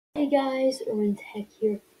Hey guys, Erwin Tech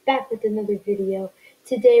here, back with another video.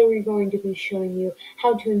 Today we're going to be showing you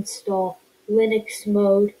how to install Linux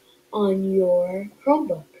mode on your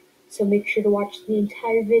Chromebook. So make sure to watch the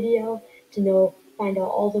entire video to find out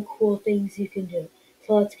all the cool things you can do.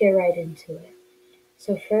 So let's get right into it.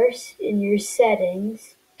 So first, in your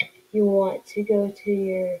settings, you want to go to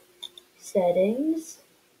your settings.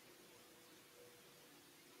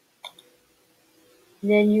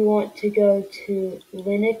 Then you want to go to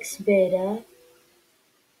Linux Beta.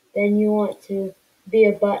 Then you want to be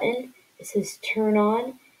a button. It says turn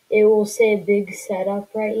on. It will say big setup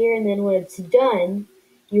right here. And then when it's done,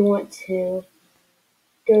 you want to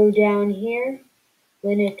go down here,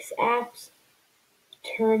 Linux apps,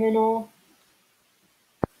 terminal.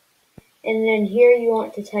 And then here you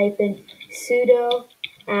want to type in sudo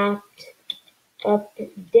apt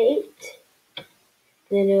update.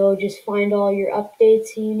 Then it'll just find all your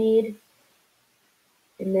updates you need.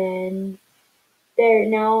 And then there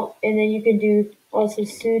now, and then you can do also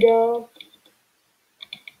sudo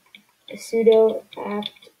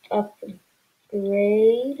apt upgrade.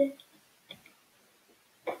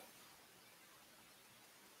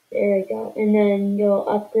 There we go. And then you'll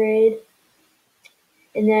upgrade.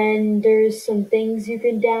 And then there's some things you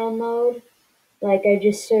can download. Like I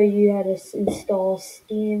just showed you how to install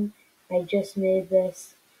Steam. I just made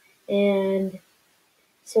this. And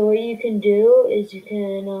so what you can do is you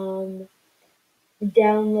can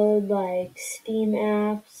download like Steam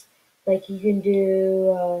apps. Like you can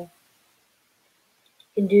do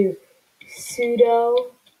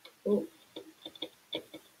sudo. You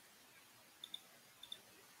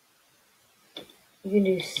can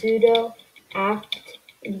do sudo apt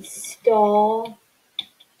install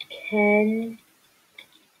Kdenlive.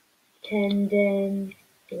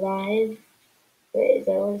 Wait, is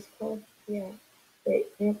that what it's called? Yeah. Wait,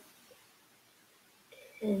 yep.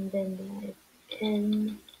 Kdenlive.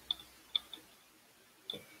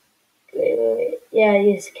 Wait. Yeah,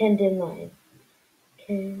 yes, Kdenlive.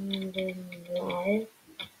 Kdenlive.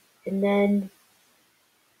 And then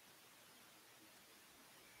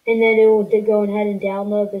it will go ahead and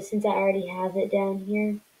download, but since I already have it down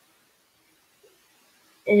here,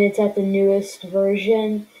 and it's at the newest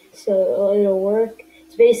version, so it'll work.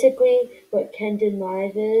 It's basically what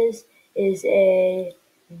Kdenlive is a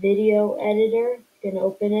video editor. You can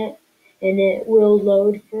open it, and it will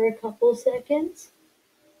load for a couple seconds.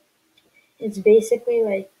 It's basically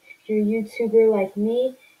like if you're a YouTuber like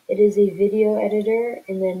me, it is a video editor,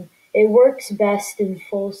 and then it works best in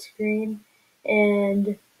full screen.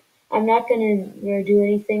 And I'm not gonna do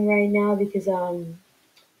anything right now because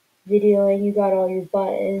videoing. You got all your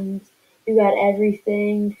buttons. You got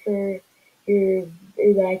everything for your,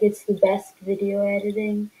 like, it's the best video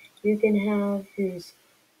editing you can have. There's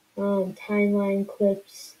timeline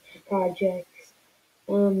clips, projects,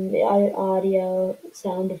 audio,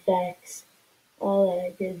 sound effects, all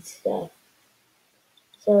that good stuff.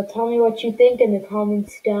 So tell me what you think in the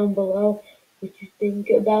comments down below, what you think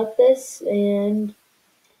about this. And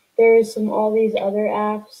there's all these other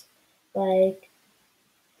apps like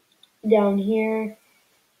down here.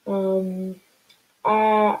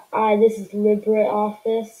 This is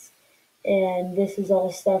LibreOffice, and this is all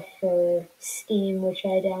stuff for Steam, which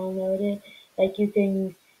I downloaded. Like you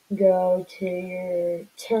can go to your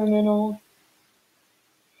terminal,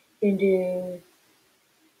 you can do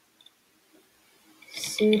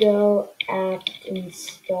sudo apt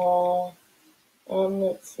install,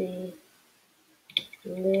 let's see,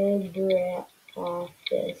 LibreOffice.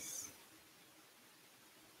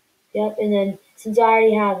 Yep, and then since I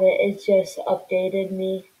already have it, it's just updated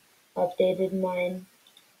mine.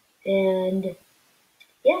 And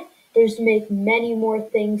yeah, there's many more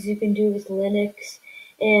things you can do with Linux.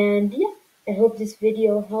 And yeah, I hope this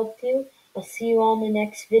video helped you. I'll see you all in the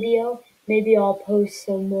next video. Maybe I'll post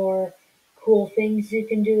some more cool things you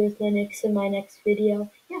can do with Linux in my next video.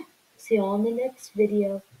 Yeah, see you all in the next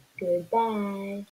video. Goodbye.